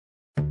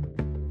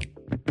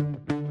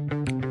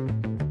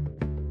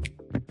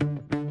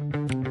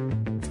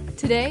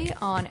Today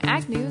on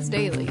Ag News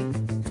Daily.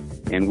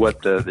 And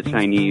what the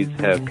Chinese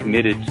have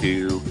committed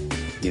to,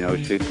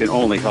 can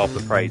only help the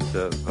price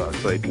of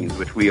soybeans,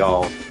 which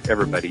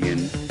everybody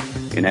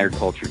in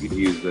agriculture could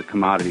use the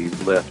commodities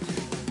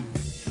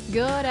lift.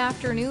 Good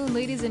afternoon,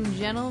 ladies and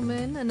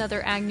gentlemen.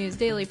 Another Ag News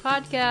Daily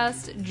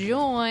podcast,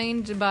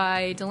 joined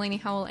by Delaney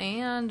Howell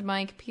and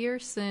Mike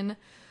Pearson.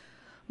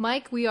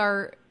 Mike, we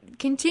are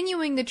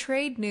continuing the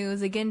trade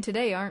news again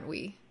today, aren't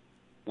we?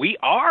 We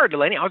are,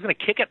 Delaney. I was going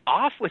to kick it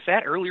off with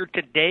that. Earlier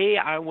today,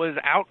 I was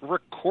out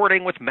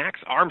recording with Max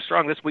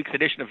Armstrong this week's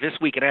edition of This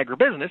Week in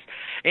Agribusiness,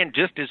 and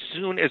just as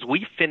soon as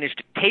we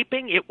finished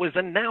taping, it was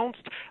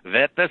announced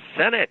that the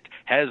Senate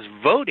has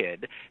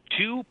voted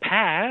to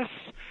pass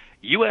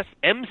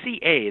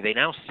USMCA. They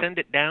now send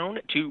it down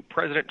to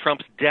President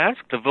Trump's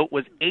desk. The vote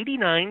was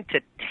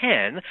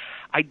 89-10.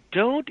 I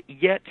don't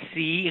yet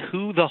see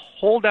who the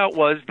holdout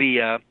was.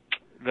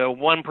 The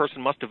one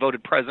person must have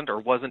voted present or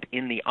wasn't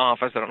in the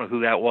office. I don't know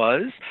who that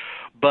was.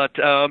 But,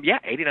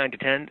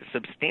 89-10,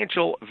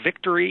 substantial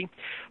victory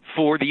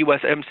for the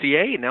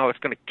USMCA. Now it's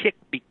going to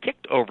be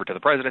kicked over to the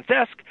president's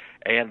desk,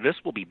 and this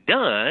will be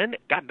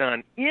got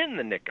done in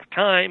the nick of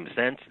time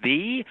since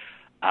the,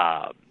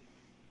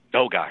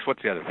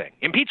 what's the other thing?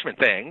 Impeachment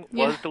thing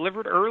was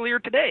delivered earlier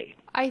today.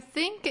 I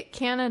think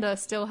Canada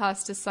still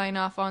has to sign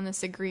off on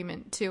this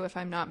agreement, too, if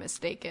I'm not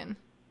mistaken.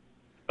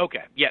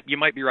 Okay, yeah, you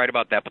might be right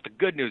about that, but the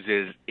good news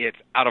is it's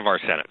out of our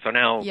Senate. So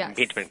now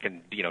impeachment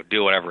can,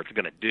 do whatever it's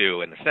going to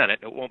do in the Senate.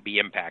 It won't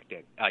be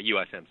impacting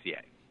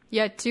USMCA.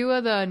 Yeah, two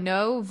of the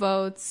no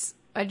votes,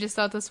 I just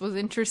thought this was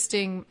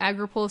interesting.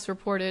 AgriPulse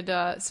reported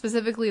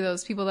specifically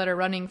those people that are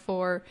running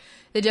for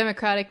the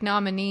Democratic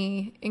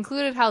nominee,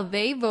 included how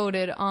they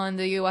voted on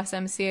the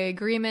USMCA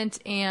agreement,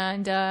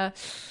 and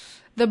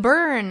the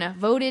Burn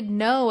voted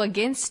no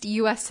against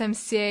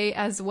USMCA,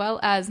 as well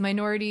as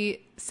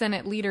Minority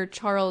Senate Leader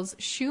Charles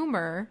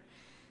Schumer.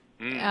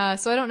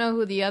 So I don't know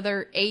who the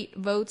other 8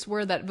 votes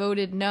were that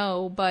voted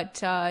no,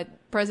 but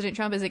President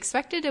Trump is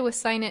expected to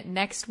sign it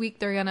next week.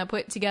 They're going to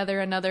put together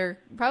another,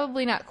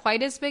 probably not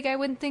quite as big, I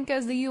wouldn't think,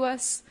 as the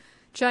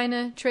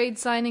U.S.-China trade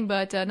signing,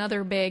 but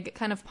another big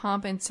kind of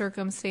pomp and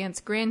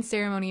circumstance grand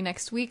ceremony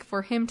next week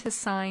for him to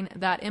sign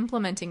that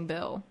implementing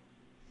bill.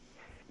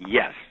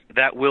 Yes,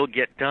 that will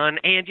get done.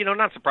 And,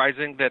 not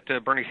surprising that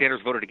Bernie Sanders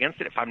voted against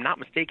it. If I'm not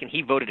mistaken,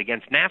 he voted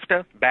against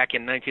NAFTA back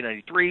in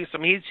 1993. So,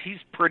 he's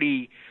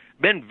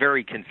been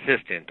very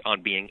consistent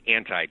on being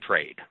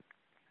anti-trade.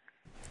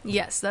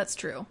 Yes, that's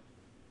true.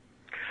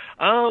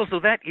 Oh, so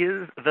that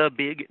is the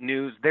big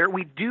news there.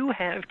 We do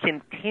have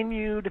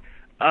continued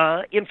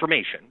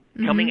information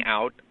coming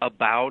out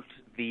about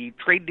the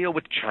trade deal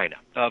with China.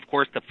 Of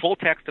course, the full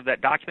text of that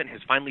document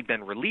has finally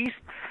been released,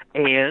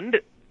 and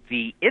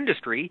the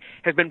industry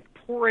has been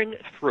pouring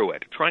through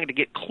it, trying to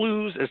get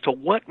clues as to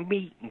what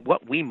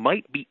we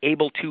might be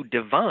able to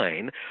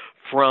divine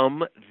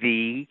from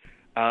the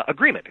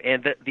agreement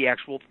and the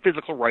actual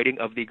physical writing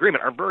of the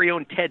agreement. Our very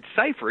own Ted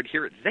Seifert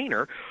here at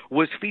Zaner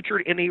was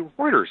featured in a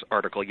Reuters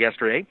article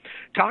yesterday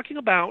talking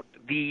about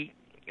the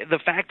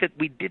fact that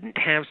we didn't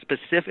have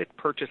specific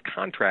purchase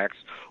contracts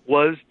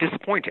was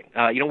disappointing.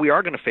 We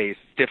are going to face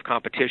stiff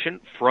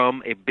competition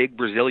from a big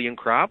Brazilian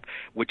crop,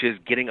 which is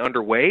getting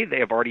underway. They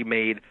have already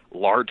made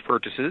large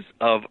purchases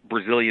of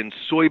Brazilian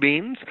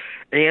soybeans,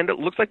 and it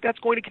looks like that's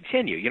going to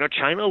continue.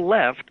 China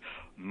left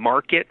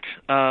market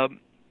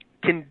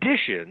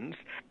conditions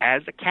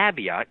as a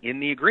caveat in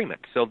the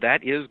agreement. So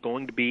that is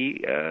going to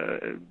be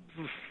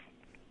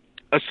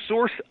a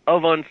source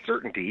of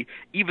uncertainty,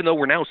 even though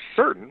we're now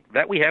certain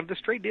that we have this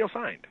trade deal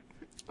signed.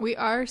 We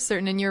are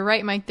certain, and you're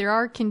right, Mike. There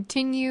are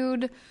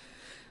continued,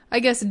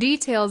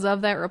 details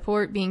of that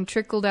report being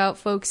trickled out,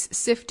 folks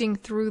sifting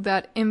through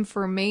that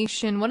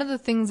information. One of the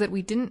things that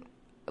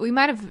we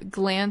might have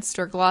glanced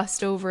or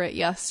glossed over it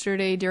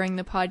yesterday during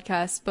the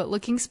podcast, but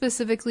looking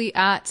specifically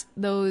at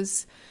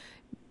those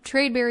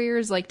trade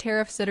barriers like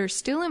tariffs that are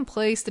still in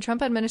place, the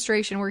Trump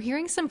administration, we're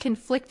hearing some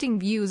conflicting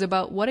views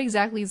about what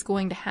exactly is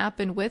going to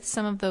happen with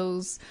some of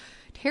those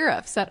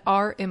tariffs that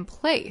are in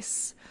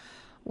place.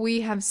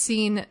 We have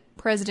seen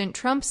President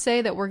Trump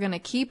say that we're going to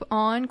keep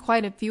on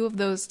quite a few of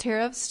those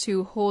tariffs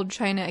to hold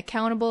China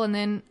accountable, and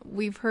then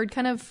we've heard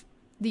kind of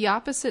the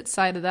opposite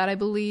side of that. I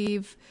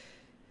believe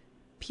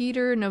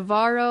Peter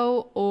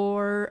Navarro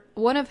or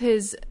one of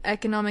his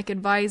economic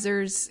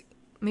advisors,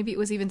 maybe it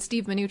was even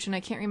Steve Mnuchin, I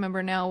can't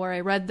remember now where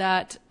I read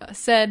that,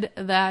 said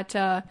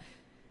that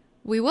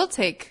we will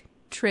take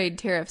trade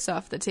tariffs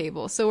off the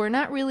table. So we're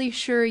not really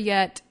sure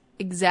yet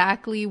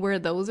exactly where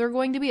those are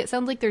going to be. It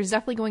sounds like there's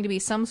definitely going to be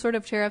some sort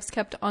of tariffs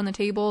kept on the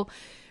table,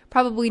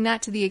 probably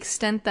not to the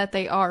extent that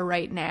they are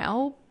right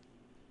now,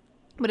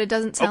 but it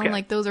doesn't sound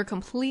like those are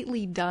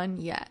completely done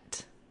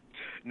yet.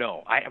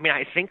 No,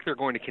 I think they're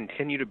going to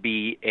continue to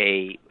be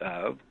a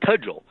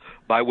cudgel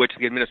by which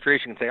the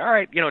administration can say, all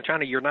right,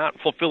 China, you're not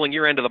fulfilling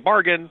your end of the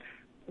bargain.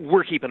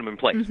 We're keeping them in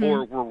place,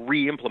 or we're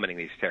re-implementing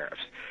these tariffs.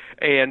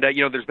 And,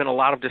 there's been a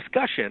lot of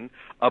discussion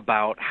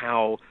about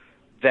how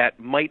that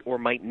might or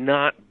might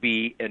not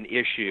be an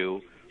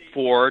issue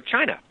for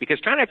China, because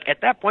China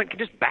at that point can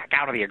just back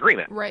out of the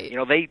agreement. Right.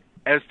 They,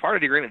 as part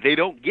of the agreement, they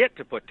don't get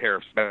to put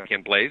tariffs back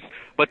in place,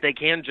 but they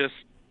can just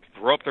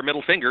throw up their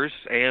middle fingers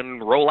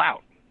and roll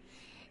out.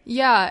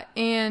 Yeah,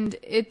 and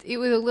it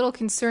was a little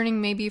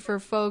concerning maybe for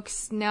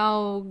folks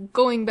now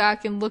going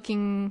back and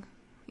looking,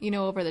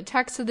 over the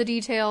text of the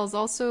details.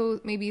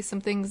 Also, maybe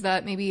some things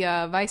that maybe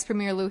Vice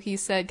Premier Leahy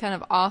said kind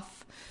of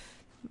off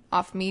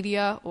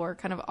media or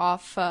kind of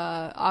off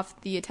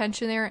the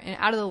attention there and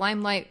out of the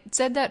limelight.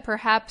 Said that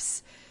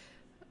perhaps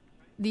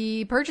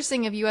the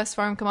purchasing of U.S.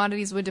 farm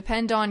commodities would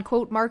depend on,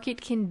 quote,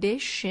 market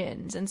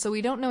conditions. And so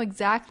we don't know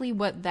exactly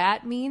what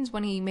that means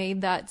when he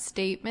made that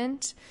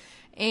statement.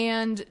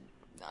 And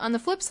on the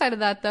flip side of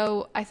that,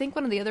 though, I think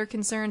one of the other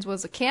concerns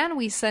was, can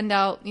we send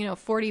out,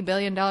 $40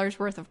 billion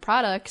worth of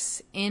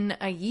products in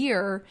a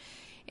year?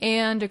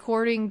 And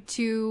according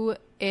to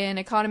an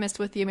economist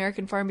with the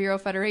American Farm Bureau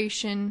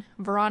Federation,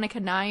 Veronica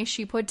Nye,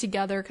 she put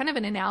together kind of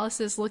an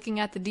analysis looking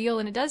at the deal,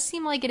 and it does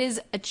seem like it is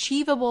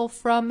achievable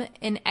from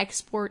an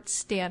export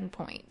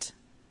standpoint.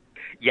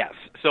 Yes.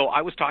 So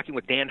I was talking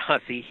with Dan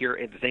Hussey here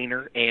at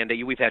Zaner, and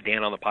we've had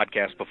Dan on the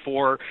podcast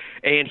before,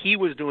 and he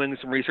was doing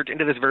some research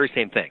into this very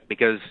same thing,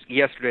 because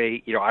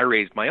yesterday, I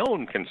raised my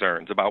own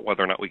concerns about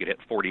whether or not we could hit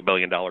 $40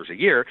 billion a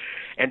year,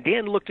 and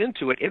Dan looked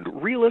into it,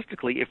 and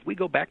realistically, if we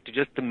go back to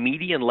just the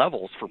median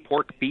levels for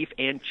pork, beef,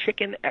 and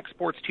chicken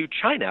exports to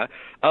China,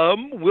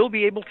 we'll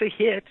be able to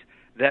hit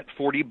that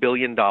 $40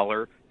 billion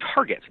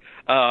target.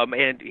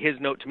 And his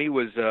note to me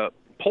was,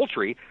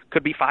 poultry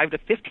could be $5 to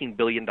 $15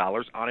 billion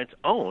on its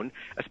own,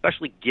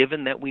 especially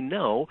given that we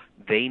know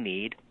they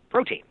need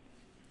protein.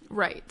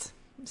 Right.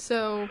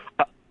 So,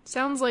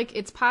 sounds like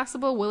it's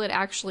possible. Will it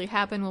actually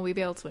happen? Will we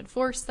be able to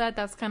enforce that?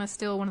 That's kind of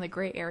still one of the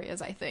gray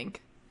areas, I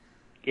think.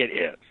 It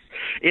is.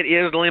 It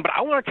is, Lynn, but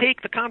I want to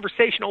take the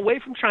conversation away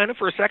from China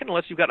for a second,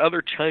 unless you've got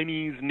other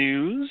Chinese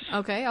news.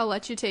 Okay, I'll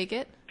let you take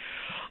it.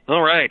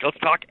 All right, let's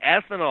talk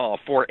ethanol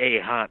for a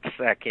hot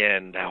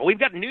second. We've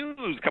got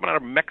news coming out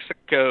of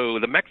Mexico.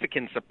 The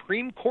Mexican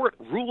Supreme Court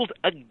ruled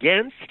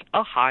against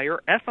a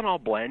higher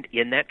ethanol blend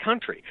in that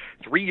country.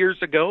 3 years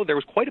ago, there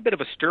was quite a bit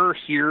of a stir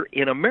here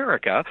in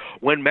America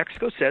when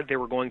Mexico said they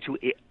were going to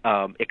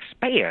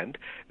expand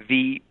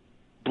the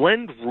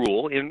blend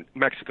rule in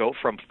Mexico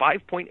from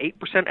 5.8%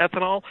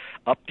 ethanol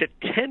up to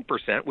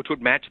 10%, which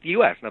would match the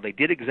U.S. Now, they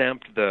did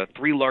exempt the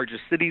 3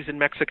 largest cities in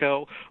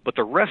Mexico, but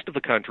the rest of the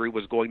country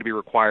was going to be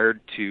required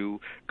to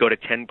go to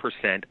 10%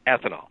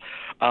 ethanol.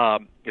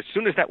 As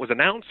soon as that was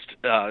announced,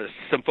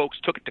 some folks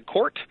took it to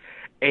court,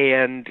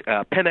 and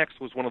Pemex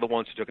was one of the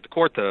ones who took it to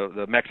court,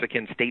 the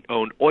Mexican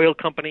state-owned oil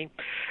company.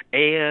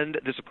 And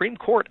the Supreme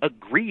Court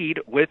agreed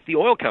with the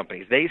oil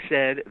companies. They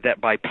said that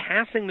by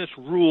passing this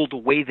rule the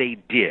way they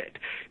did,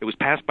 it was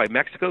passed by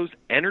Mexico's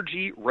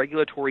Energy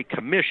Regulatory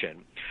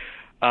Commission,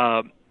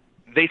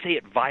 they say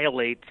it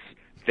violates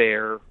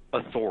their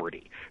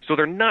authority. So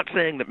they're not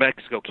saying that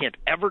Mexico can't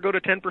ever go to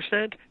 10%.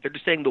 They're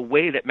just saying the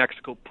way that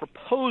Mexico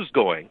proposed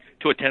going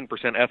to a 10%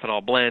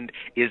 ethanol blend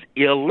is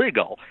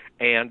illegal,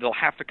 and they'll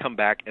have to come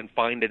back and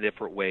find a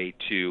different way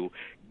to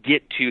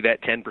get to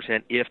that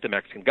 10% if the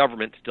Mexican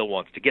government still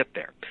wants to get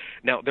there.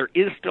 Now, there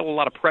is still a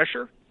lot of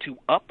pressure to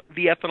up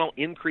the ethanol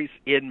increase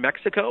in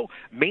Mexico,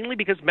 mainly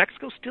because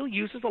Mexico still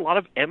uses a lot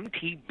of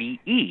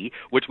MTBE,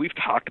 which we've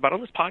talked about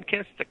on this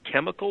podcast. It's a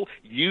chemical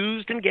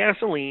used in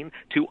gasoline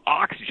to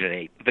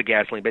oxygenate the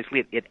gasoline.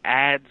 Basically, it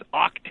adds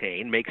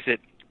octane, makes it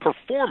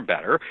perform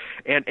better,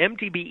 and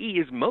MTBE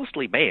is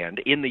mostly banned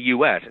in the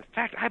U.S. In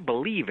fact, I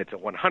believe it's a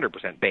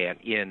 100% ban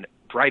in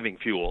driving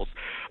fuels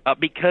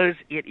because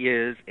it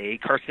is a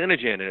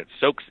carcinogen, and it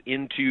soaks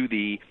into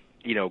the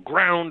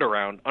ground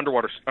around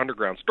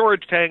underground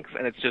storage tanks,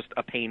 and it's just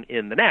a pain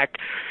in the neck.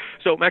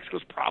 So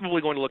Mexico's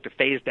probably going to look to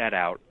phase that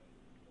out,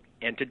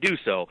 and to do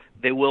so,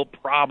 they will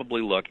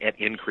probably look at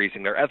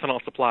increasing their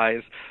ethanol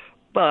supplies.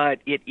 But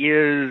it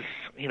is,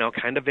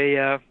 kind of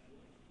a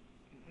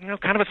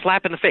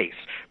slap in the face,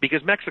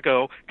 because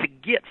Mexico, to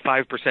get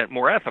 5%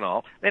 more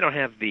ethanol, they don't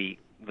have the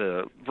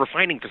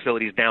refining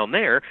facilities down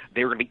there.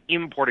 They were going to be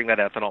importing that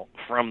ethanol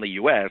from the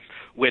U.S.,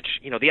 which,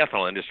 the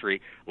ethanol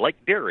industry,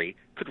 like dairy,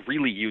 could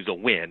really use a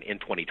win in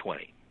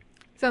 2020.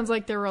 Sounds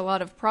like there were a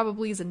lot of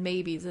probablys and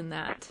maybes in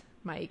that,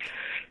 Mike.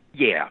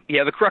 Yeah.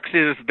 The crux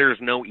is there's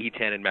no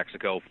E10 in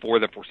Mexico for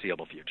the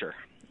foreseeable future.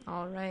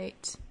 All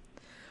right.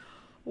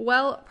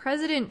 Well,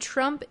 President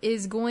Trump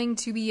is going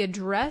to be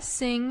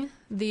addressing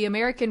the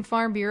American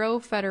Farm Bureau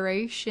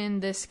Federation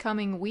this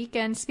coming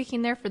weekend,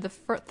 speaking there for the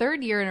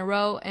third year in a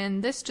row,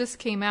 and this just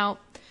came out.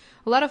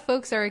 A lot of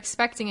folks are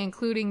expecting,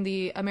 including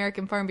the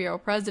American Farm Bureau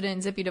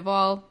president, Zippy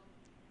Duvall,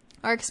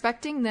 are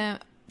expecting the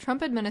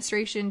Trump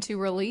administration to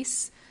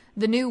release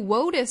the new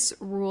WOTUS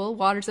rule,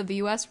 Waters of the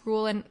U.S.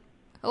 rule, and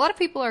a lot of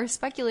people are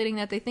speculating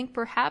that they think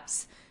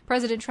perhaps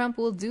President Trump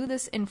will do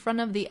this in front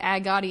of the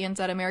ag audience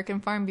at American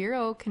Farm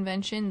Bureau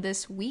convention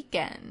this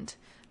weekend.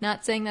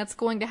 Not saying that's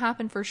going to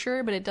happen for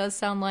sure, but it does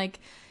sound like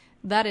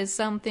that is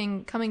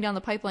something coming down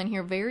the pipeline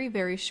here very,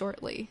 very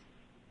shortly.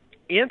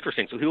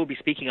 Interesting. So he will be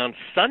speaking on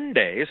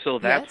Sunday, so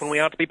that's when we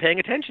ought to be paying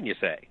attention, you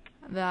say?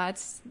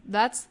 That's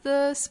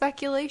the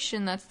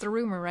speculation. That's the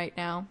rumor right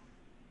now.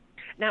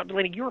 Now,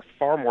 Delaney, you're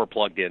far more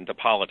plugged into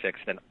politics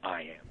than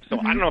I am. So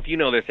I don't know if you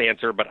know this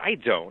answer, but I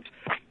don't.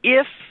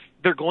 If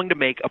they're going to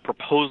make a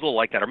proposal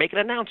like that or make an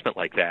announcement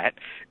like that,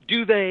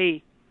 do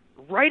they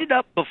write it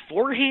up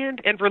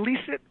beforehand and release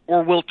it,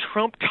 or will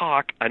Trump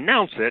talk,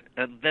 announce it,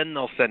 and then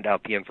they'll send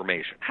out the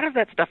information? How does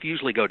that stuff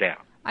usually go down?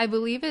 I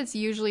believe it's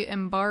usually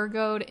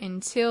embargoed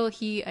until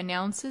he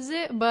announces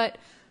it, but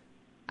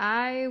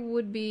I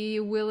would be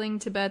willing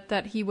to bet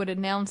that he would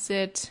announce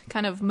it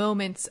kind of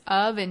moments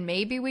of, and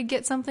maybe we'd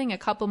get something a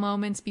couple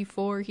moments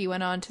before he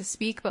went on to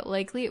speak, but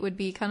likely it would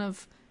be kind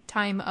of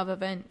time of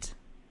event.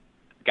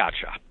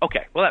 Gotcha.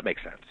 Okay, well, that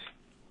makes sense.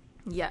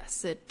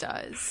 Yes, it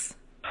does.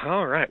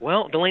 All right.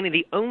 Well, Delaney,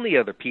 the only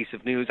other piece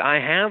of news I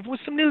have was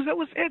some news that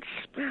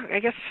I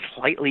guess,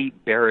 slightly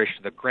bearish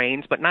to the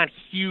grains, but not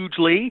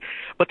hugely.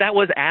 But that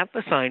was at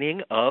the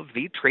signing of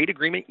the trade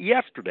agreement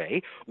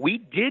yesterday. We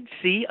did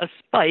see a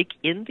spike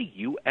in the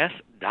U.S.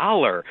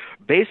 dollar.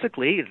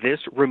 Basically, this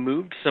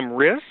removed some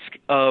risk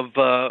of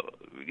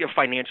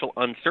financial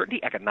uncertainty,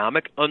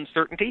 economic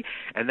uncertainty,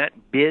 and that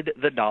bid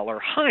the dollar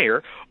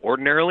higher.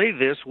 Ordinarily,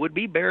 this would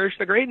be bearish to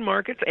the grain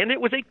markets, and it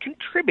was a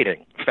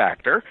contributing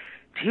factor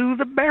to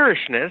the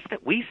bearishness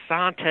that we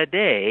saw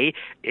today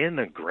in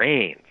the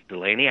grains.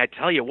 Delaney, I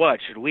tell you what,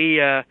 do we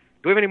have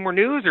any more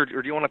news, or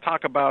do you want to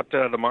talk about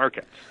the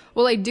markets?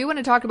 Well, I do want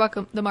to talk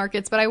about the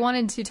markets, but I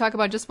wanted to talk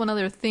about just one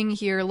other thing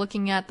here,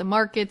 looking at the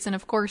markets. And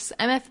of course,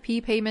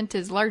 MFP payment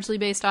is largely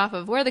based off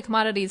of where the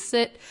commodities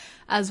sit,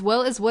 as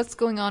well as what's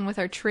going on with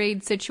our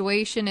trade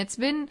situation. It's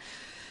been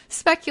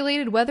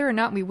speculated whether or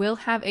not we will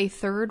have a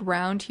third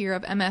round here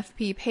of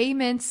MFP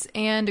payments,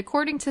 and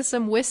according to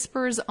some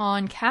whispers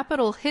on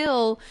Capitol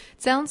Hill,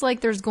 it sounds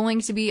like there's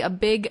going to be a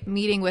big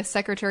meeting with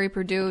Secretary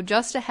Perdue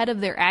just ahead of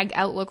their Ag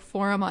Outlook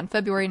Forum on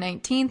February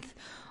 19th,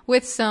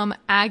 with some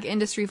ag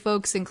industry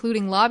folks,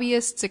 including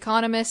lobbyists,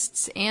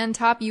 economists, and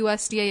top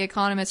USDA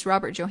economist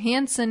Robert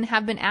Johansson,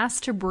 have been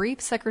asked to brief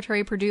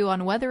Secretary Perdue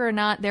on whether or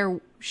not there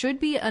should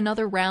be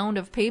another round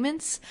of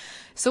payments.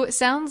 So it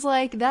sounds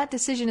like that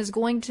decision is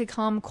going to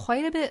come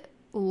quite a bit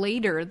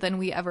later than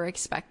we ever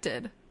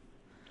expected.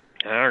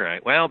 All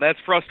right. Well, that's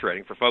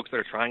frustrating for folks that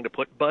are trying to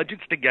put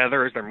budgets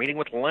together as they're meeting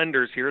with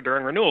lenders here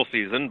during renewal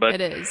season. But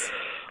it is.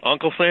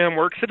 Uncle Sam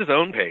works at his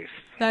own pace.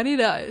 That he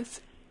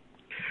does.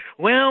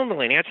 Well,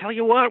 Delaney, I tell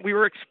you what, we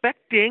were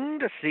expecting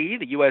to see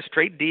the U.S.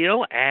 trade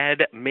deal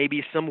add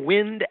maybe some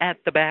wind at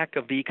the back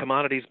of the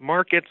commodities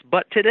markets,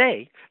 but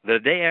today, the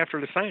day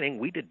after the signing,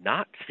 we did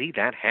not see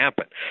that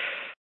happen.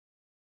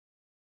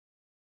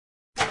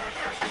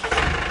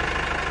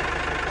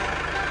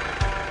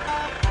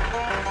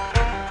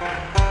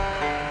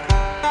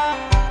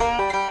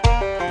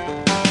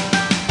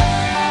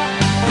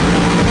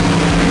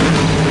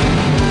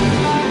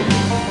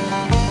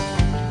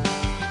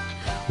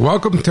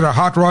 Welcome to the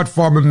Hot Rod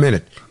Farmer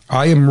Minute.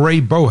 I am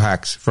Ray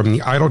Bohax from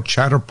the Idle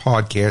Chatter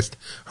podcast,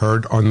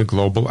 heard on the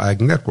Global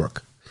Ag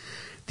Network.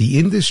 The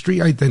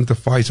industry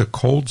identifies a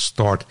cold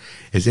start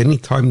as any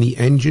time the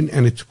engine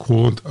and its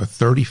coolant are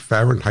 30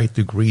 Fahrenheit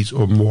degrees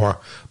or more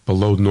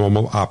below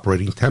normal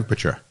operating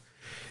temperature.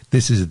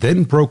 This is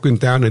then broken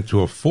down into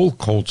a full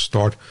cold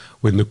start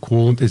when the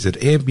coolant is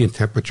at ambient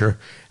temperature,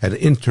 an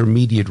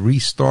intermediate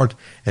restart,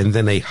 and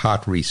then a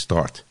hot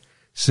restart.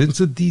 Since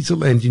a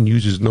diesel engine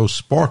uses no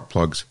spark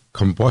plugs,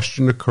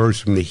 combustion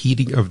occurs from the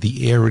heating of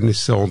the air in the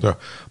cylinder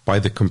by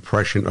the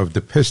compression of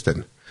the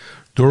piston.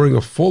 During a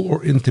full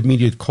or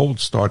intermediate cold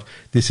start,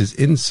 this is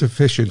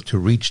insufficient to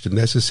reach the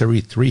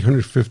necessary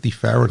 350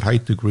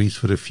 Fahrenheit degrees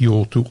for the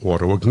fuel to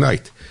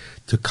auto-ignite.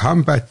 To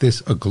combat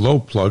this, a glow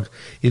plug,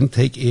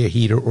 intake air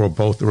heater, or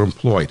both are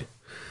employed.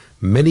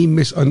 Many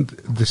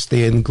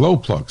misunderstand glow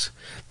plugs.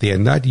 They are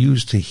not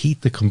used to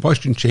heat the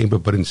combustion chamber,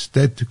 but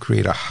instead to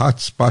create a hot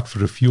spot for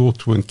the fuel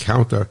to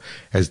encounter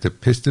as the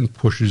piston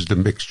pushes the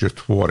mixture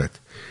toward it.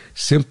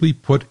 Simply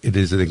put, it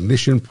is an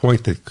ignition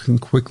point that can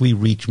quickly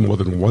reach more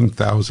than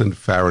 1,000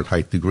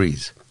 Fahrenheit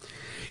degrees.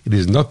 It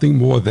is nothing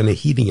more than a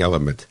heating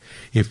element.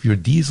 If your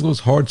diesel is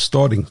hard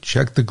starting,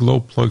 check the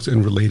glow plugs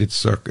and related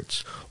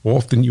circuits.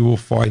 Often you will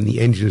find the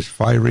engine is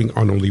firing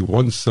on only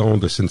one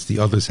cylinder since the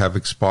others have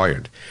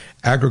expired.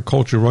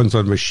 Agriculture runs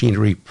on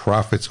machinery,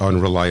 profits on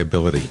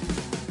reliability.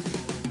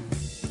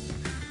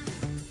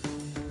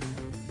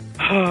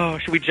 Oh,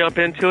 should we jump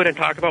into it and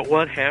talk about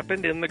what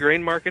happened in the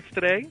grain markets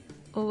today?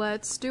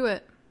 Let's do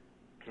it.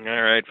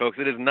 All right, folks,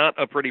 it is not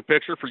a pretty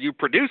picture for you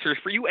producers,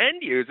 for you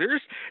end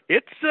users.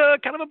 It's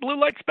kind of a blue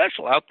light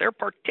special out there,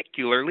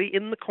 particularly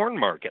in the corn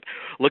market.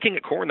 Looking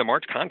at corn, the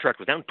March contract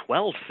was down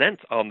 12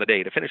 cents on the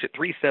day to finish at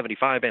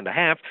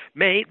 $3.75.5.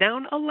 May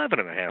down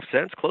 11.5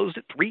 cents, closed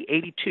at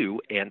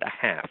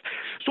 $3.82.5.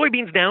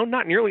 Soybeans down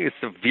not nearly as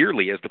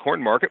severely as the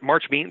corn market.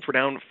 March beans were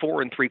down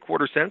 4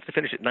 3/4 cents to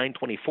finish at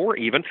 $9.24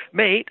 even.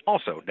 May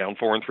also down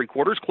 4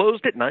 3/4,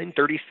 closed at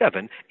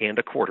 $9.37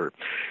 1/4.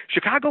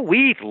 Chicago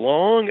wheat,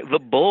 long the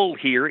bull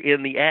here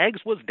in the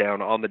ags was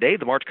down on the day.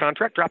 The March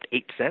contract dropped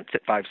 8 cents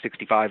at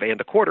 565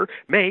 and a quarter.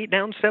 May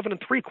down 7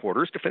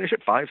 3/4 to finish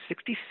at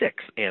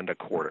 566 and a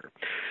quarter.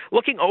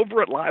 Looking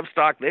over at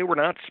livestock, they were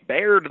not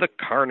spared the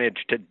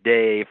carnage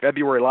today.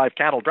 February live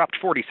cattle dropped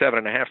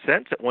 47.5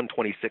 cents at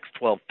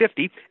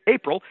 126.1250.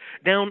 April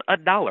down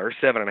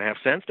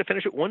 $1.07.5 to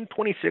finish at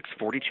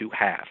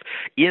 126.42.5.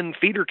 In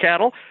feeder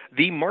cattle,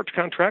 the March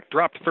contract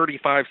dropped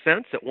 35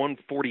 cents at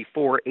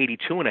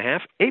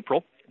 144.82.5.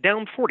 April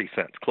down 40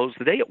 cents. Closed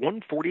the day at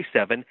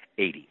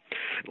 147.80.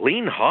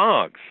 Lean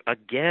hogs,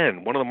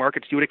 again, one of the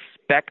markets you would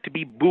expect to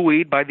be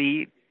buoyed by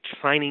the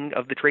signing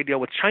of the trade deal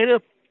with China.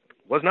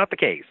 Was not the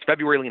case.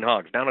 February lean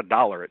hogs down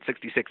 $1 at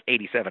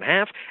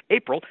 66.87.5.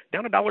 April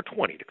down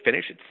 $1.20 to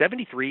finish at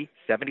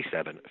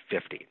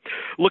 73.77.50.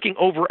 Looking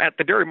over at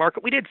the dairy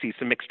market, we did see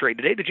some mixed trade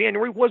today. The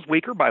January was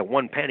weaker by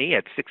 1 penny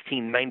at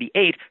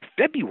 16.98.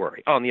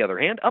 February, on the other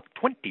hand, up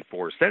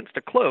 24 cents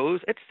to close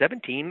at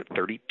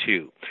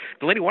 17.32.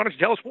 Delaney, why don't you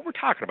tell us what we're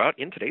talking about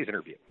in today's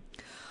interview?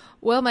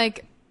 Well,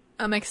 Mike,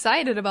 I'm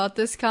excited about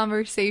this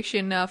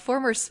conversation.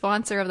 Former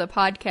sponsor of the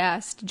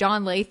podcast,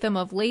 John Latham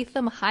of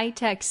Latham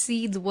High-Tech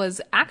Seeds,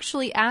 was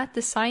actually at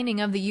the signing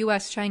of the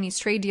U.S.-Chinese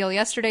trade deal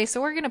yesterday, so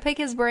we're going to pick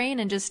his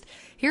brain and just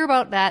hear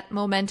about that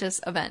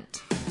momentous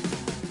event.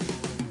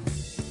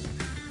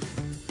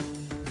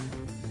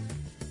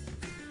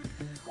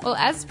 Well,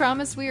 as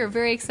promised, we are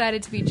very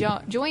excited to be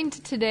joined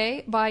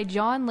today by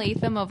John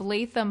Latham of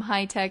Latham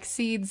High-Tech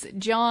Seeds.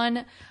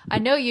 John, I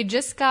know you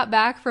just got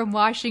back from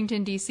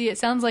Washington, D.C. It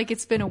sounds like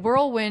it's been a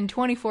whirlwind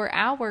 24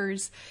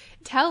 hours.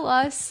 Tell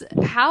us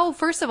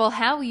first of all,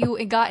 how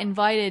you got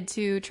invited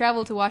to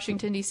travel to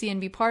Washington, D.C. and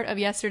be part of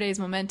yesterday's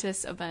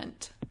momentous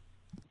event.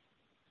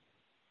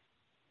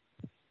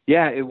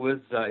 Yeah, it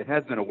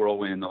has been a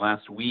whirlwind. The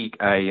last week,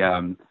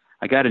 I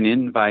got an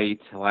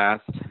invite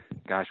last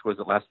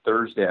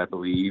Thursday, I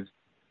believe,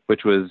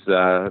 which was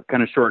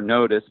kind of short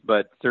notice,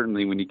 but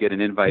certainly when you get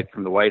an invite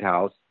from the White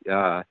House,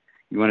 you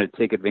want to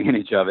take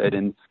advantage of it.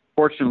 And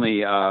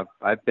fortunately,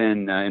 I've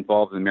been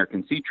involved in the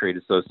American Seed Trade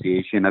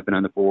Association. I've been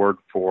on the board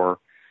for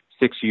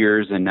 6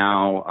 years, and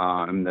now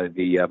I'm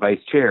the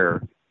vice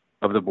chair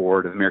of the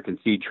board of American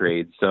Seed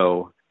Trade.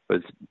 So I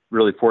was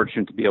really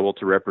fortunate to be able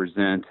to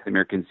represent the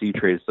American Seed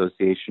Trade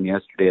Association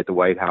yesterday at the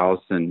White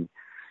House. And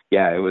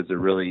yeah, it was a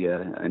really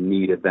a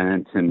neat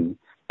event. And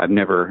I've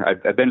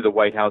been to the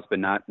White House, but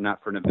not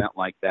for an event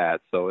like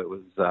that. So it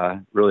was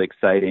really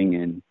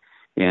exciting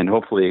and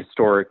hopefully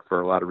historic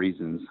for a lot of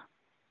reasons.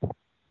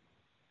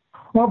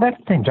 Well, that's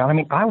the thing, John. I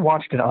mean, I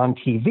watched it on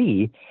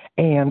TV,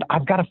 and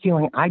I've got a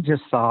feeling I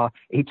just saw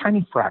a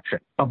tiny fraction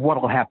of what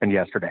all happened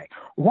yesterday.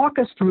 Walk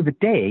us through the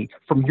day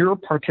from your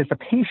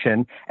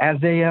participation as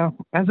a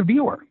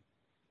viewer.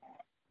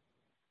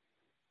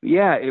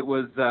 Yeah, it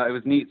was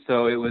neat.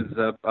 So it was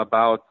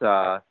about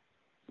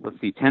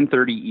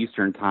 10:30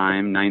 Eastern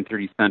time,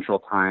 9:30 Central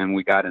time.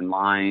 We got in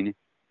line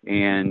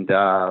and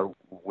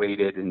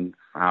waited in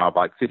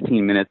about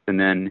 15 minutes, and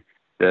then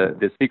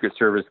the Secret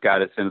Service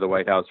got us into the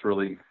White House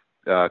really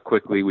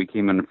quickly. We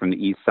came in from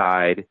the east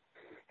side,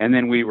 and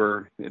then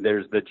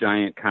there's the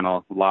giant kind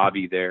of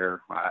lobby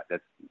there.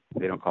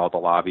 They don't call it the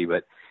lobby,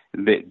 but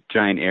the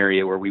giant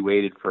area where we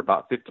waited for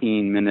about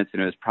 15 minutes,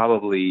 and it was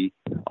probably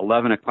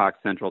 11 o'clock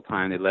Central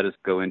time. They let us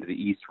go into the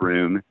East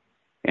Room.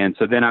 And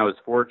so then I was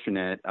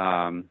fortunate.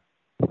 I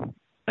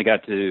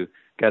got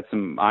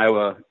some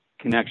Iowa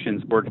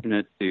connections,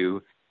 fortunate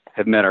to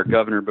have met our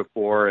governor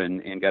before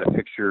and got a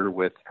picture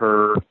with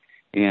her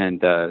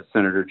and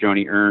Senator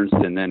Joni Ernst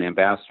and then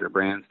Ambassador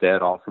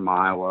Branstad, all from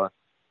Iowa.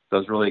 So I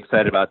was really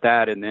excited about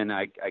that. And then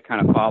I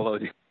kind of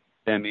followed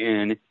them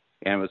in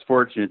and was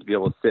fortunate to be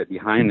able to sit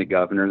behind the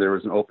governor. There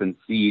was an open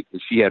seat.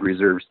 She had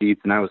reserved seats,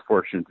 and I was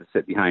fortunate to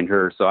sit behind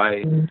her. So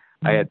I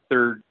had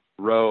third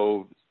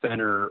row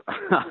center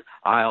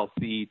aisle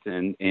seat,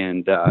 and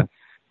so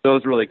it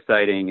was really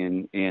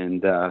exciting.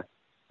 And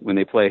when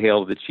they play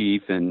Hail to the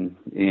Chief and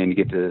you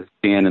get to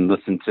stand and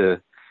listen to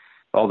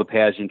all the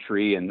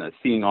pageantry and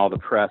seeing all the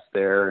press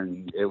there,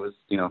 and it was,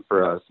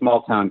 for a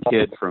small town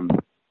kid from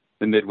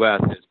the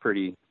Midwest, it's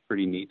pretty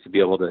neat to be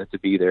able to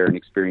be there and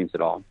experience it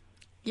all.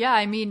 Yeah,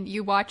 I mean,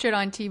 you watch it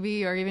on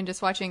TV or even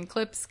just watching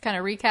clips, kind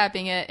of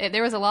recapping it.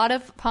 There was a lot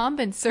of pomp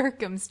and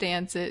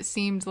circumstance, it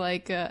seemed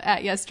like,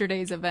 at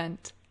yesterday's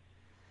event.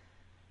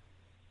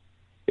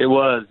 It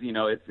was,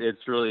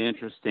 it's really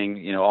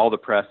interesting, all the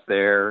press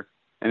there.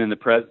 And then the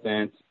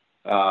president,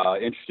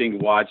 interesting to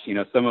watch,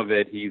 some of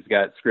it he's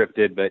got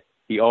scripted, but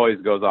he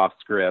always goes off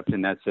script.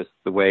 And that's just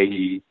the way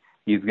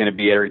he's going to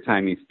be every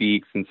time he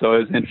speaks. And so it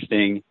was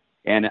interesting.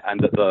 And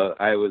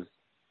I was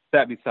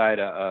sat beside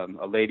a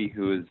lady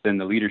who is in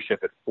the leadership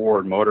at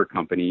Ford Motor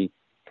Company,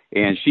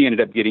 and she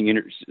ended up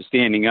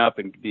standing up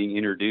and being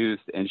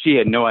introduced, and she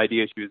had no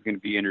idea she was going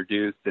to be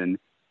introduced. And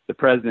the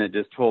president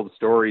just told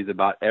stories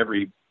about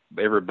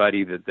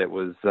everybody that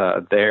was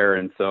there,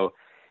 and so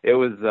it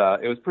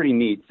was pretty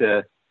neat.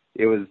 It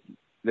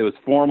was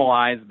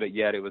formalized, but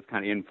yet it was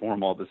kind of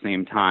informal at the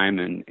same time.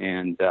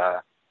 And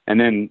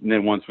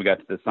then once we got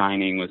to the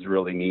signing, it was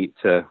really neat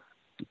to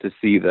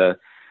see the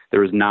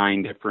there was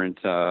 9 different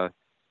of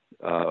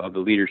the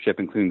leadership,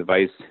 including the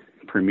vice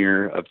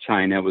premier of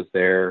China was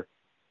there,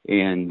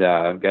 and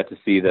got to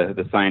see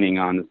the signing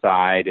on the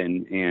side,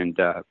 and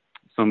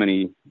so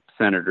many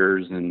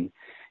senators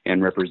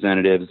and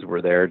representatives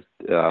were there.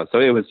 So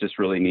it was just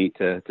really neat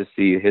to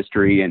see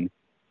history,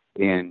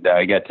 and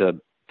I got to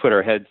put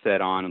our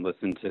headset on and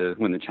listen to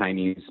when the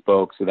Chinese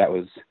spoke. So that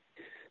was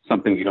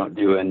something we don't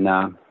do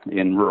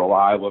in rural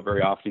Iowa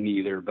very often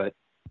either. But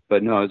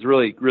no, it was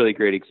really, really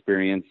great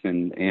experience,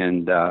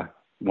 and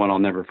one I'll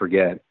never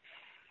forget.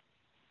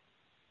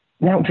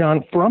 Now,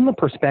 John, from the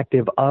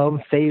perspective of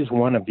phase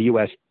 1 of the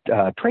U.S.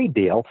 Trade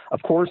deal,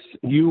 of course,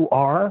 you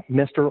are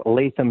Mr.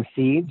 Latham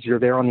Seeds. You're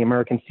there on the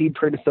American Seed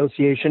Trade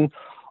Association.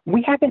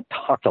 We haven't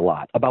talked a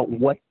lot about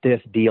what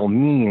this deal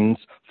means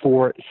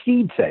for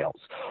seed sales.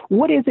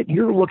 What is it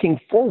you're looking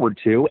forward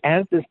to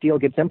as this deal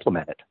gets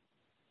implemented?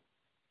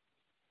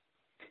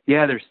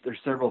 Yeah, there's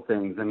several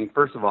things. I mean,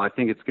 first of all, I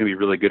think it's going to be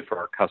really good for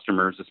our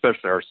customers,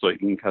 especially our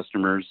soybean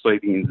customers.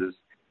 Soybeans is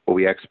what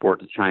we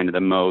export to China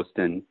the most,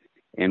 and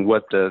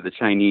what the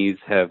Chinese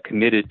have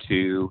committed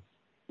to,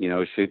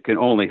 can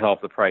only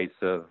help the price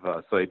of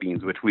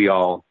soybeans, which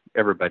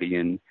everybody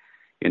in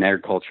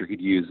agriculture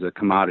could use a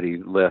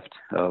commodity lift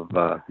of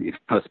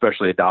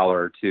especially $1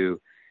 or $2.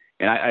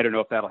 And I don't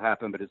know if that'll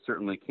happen, but it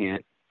certainly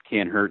can't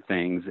hurt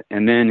things.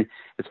 And then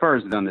as far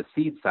as on the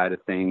seed side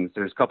of things,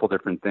 there's a couple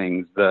different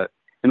things. The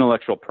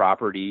intellectual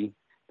property,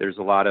 there's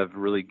a lot of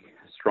really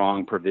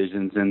strong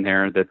provisions in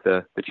there that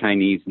the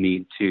Chinese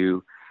need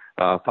to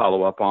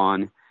follow up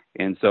on.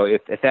 And so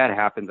if that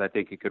happens, I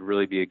think it could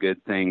really be a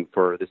good thing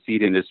for the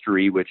seed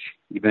industry, which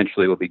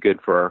eventually will be good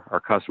for our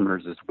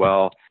customers as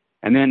well.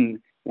 And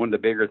then one of the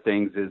bigger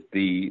things is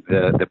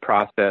the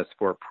process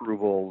for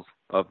approvals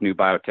of new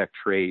biotech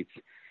traits.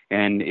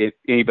 And if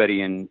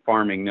anybody in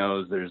farming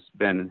knows, there's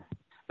been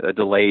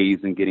delays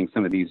in getting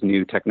some of these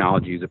new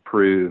technologies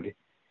approved.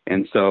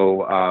 And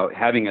so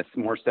having a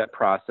more set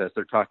process,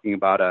 they're talking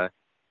about a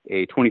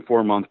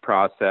 24-month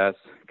process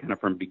kind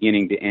of from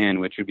beginning to end,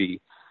 which would be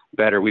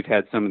better. We've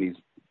had some of these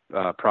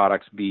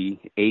products be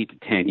 8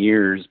 to 10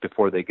 years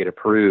before they get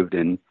approved,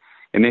 and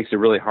it makes it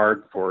really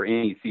hard for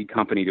any seed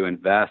company to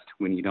invest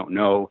when you don't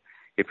know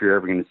if you're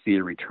ever going to see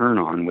a return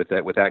on with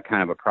that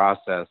kind of a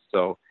process.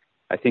 So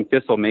I think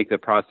this will make the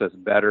process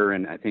better,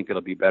 and I think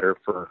it'll be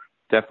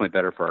definitely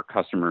better for our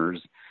customers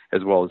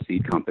as well as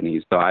seed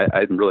companies. So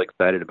I'm really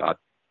excited about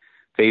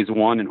phase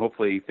 1, and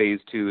hopefully phase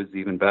 2 is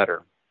even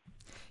better.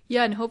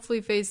 Yeah, and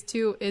hopefully phase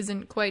 2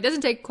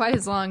 doesn't take quite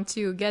as long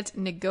to get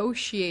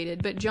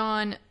negotiated. But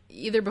John,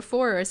 either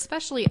before or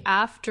especially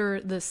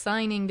after the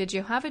signing, did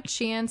you have a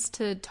chance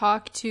to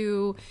talk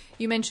to,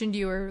 you mentioned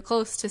you were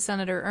close to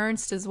Senator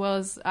Ernst as well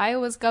as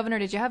Iowa's governor.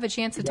 Did you have a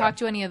chance to talk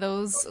to any of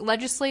those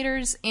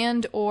legislators,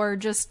 and or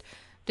just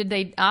did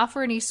they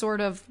offer any sort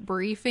of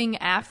briefing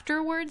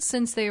afterwards,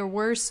 since there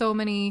were so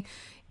many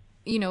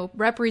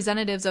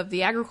representatives of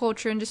the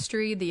agriculture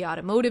industry, the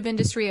automotive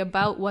industry,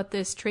 about what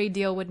this trade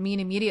deal would mean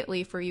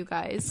immediately for you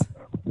guys?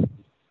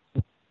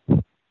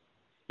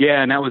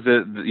 Yeah, and that was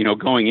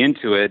going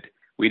into it,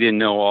 we didn't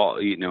know all,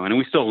 and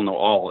we still don't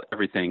know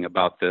everything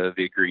about the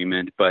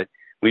agreement, but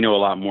we know a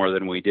lot more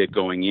than we did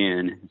going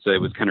in. So it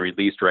was kind of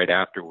released right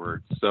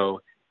afterwards. So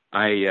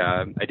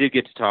I did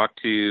get to talk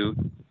to,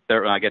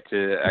 I got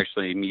to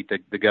actually meet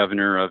the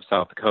governor of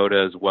South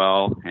Dakota as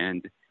well,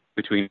 and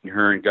between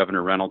her and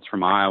Governor Reynolds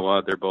from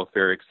Iowa, they're both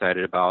very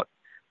excited about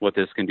what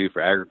this can do for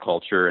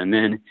agriculture. And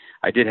then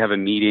I did have a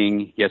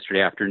meeting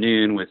yesterday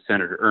afternoon with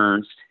Senator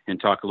Ernst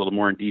and talk a little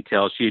more in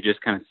detail. She had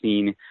just kind of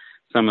seen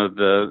some of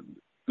the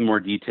more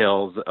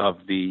details of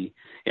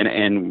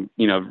and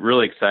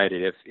really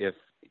excited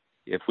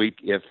if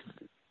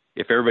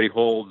everybody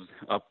holds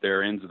up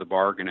their ends of the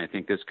bargain. I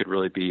think this could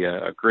really be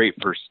a great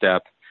first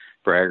step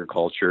for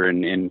agriculture,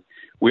 and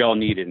we all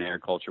need it in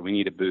agriculture. We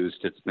need a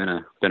boost. It's been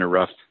a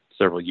rough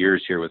several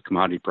years here with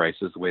commodity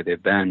prices the way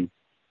they've been.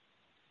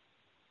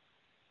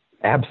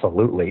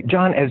 Absolutely.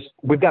 John, as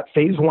we've got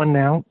phase 1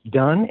 now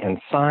done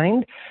and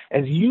signed,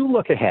 as you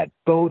look ahead,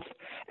 both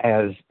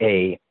as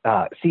a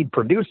seed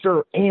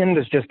producer and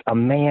as just a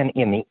man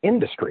in the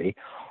industry,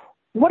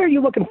 what are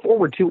you looking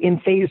forward to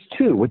in phase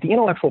 2 with the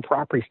intellectual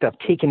property stuff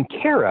taken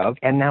care of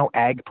and now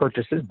ag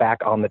purchases back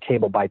on the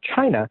table by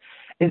China?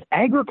 Is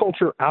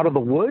agriculture out of the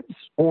woods,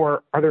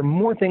 or are there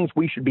more things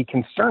we should be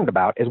concerned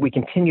about as we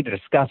continue to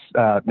discuss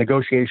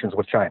negotiations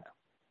with China?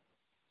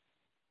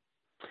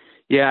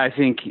 Yeah, I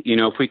think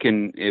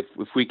if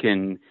we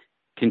can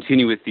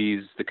continue with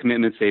the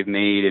commitments they've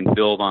made and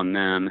build on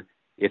them,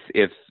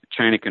 if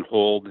China can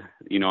hold on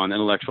the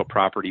intellectual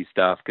property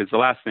stuff, because the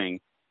last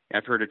thing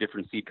I've heard of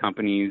different seed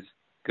companies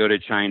go to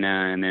China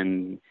and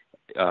then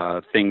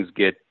things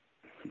get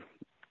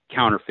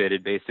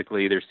counterfeited.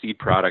 Basically, their seed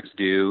products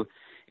do.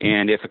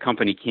 And if a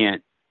company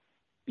can't,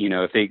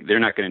 if they're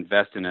not going to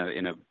invest in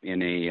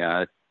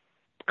a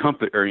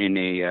company or in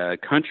a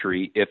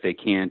country if they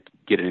can't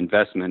get an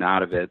investment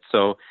out of it.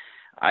 So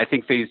I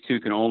think phase 2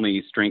 can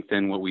only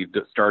strengthen what we've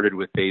started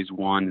with phase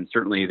 1, and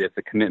certainly if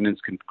the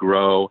commitments can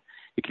grow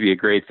it could be a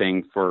great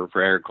thing for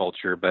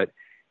agriculture. But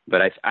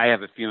I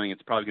have a feeling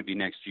it's probably going to be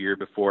next year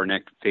before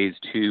next phase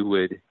 2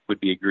 would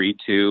be agreed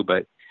to.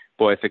 But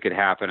boy, if it could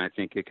happen, I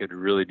think it could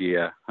really be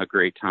a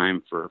great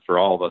time for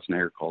all of us in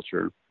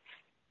agriculture.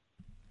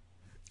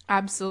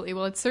 Absolutely.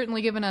 Well, it's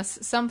certainly given us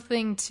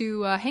something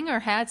to hang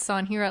our hats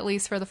on here, at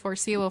least for the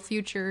foreseeable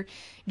future.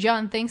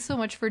 John, thanks so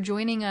much for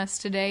joining us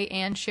today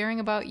and sharing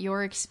about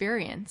your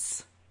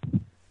experience.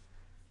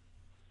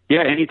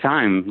 Yeah,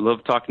 anytime.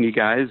 Love talking to you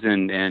guys,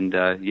 and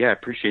yeah,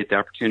 appreciate the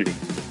opportunity.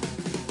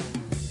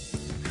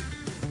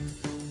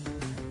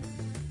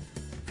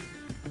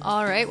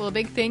 All right. Well, a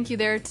big thank you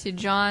there to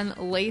John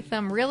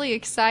Latham. Really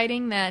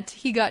exciting that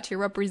he got to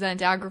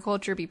represent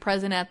agriculture, be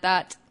present at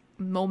that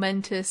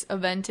momentous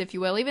event, if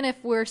you will. Even if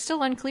we're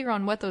still unclear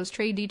on what those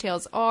trade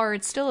details are,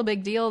 it's still a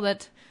big deal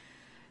that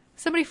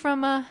somebody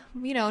from,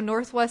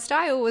 Northwest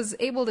Iowa was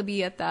able to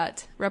be at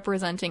that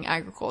representing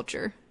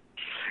agriculture.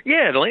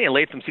 Yeah, Delaney and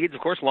Latham Seeds,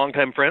 of course,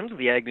 longtime friends of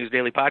the Ag News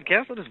Daily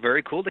podcast. It is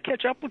very cool to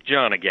catch up with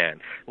John again.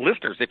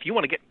 Listeners, if you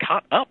want to get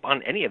caught up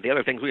on any of the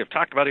other things we have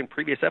talked about in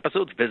previous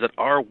episodes, visit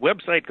our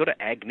website. Go to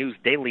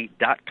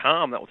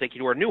agnewsdaily.com. That will take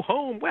you to our new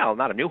home. Well,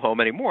 not a new home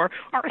anymore,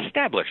 our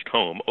established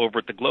home over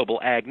at the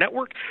Global Ag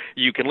Network.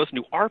 You can listen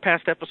to our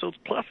past episodes,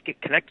 plus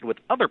get connected with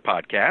other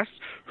podcasts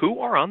who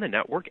are on the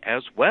network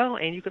as well.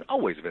 And you can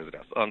always visit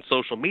us on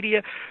social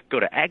media. Go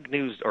to Ag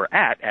News or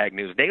at Ag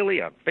News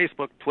Daily on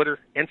Facebook, Twitter,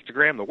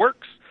 Instagram, the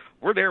works.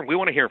 We're there, and we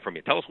want to hear from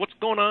you. Tell us what's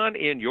going on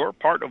in your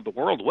part of the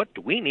world. What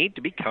do we need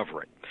to be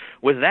covering?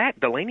 With that,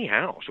 Delaney,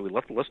 how? Should we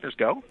let the listeners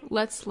go?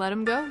 Let's let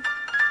them go.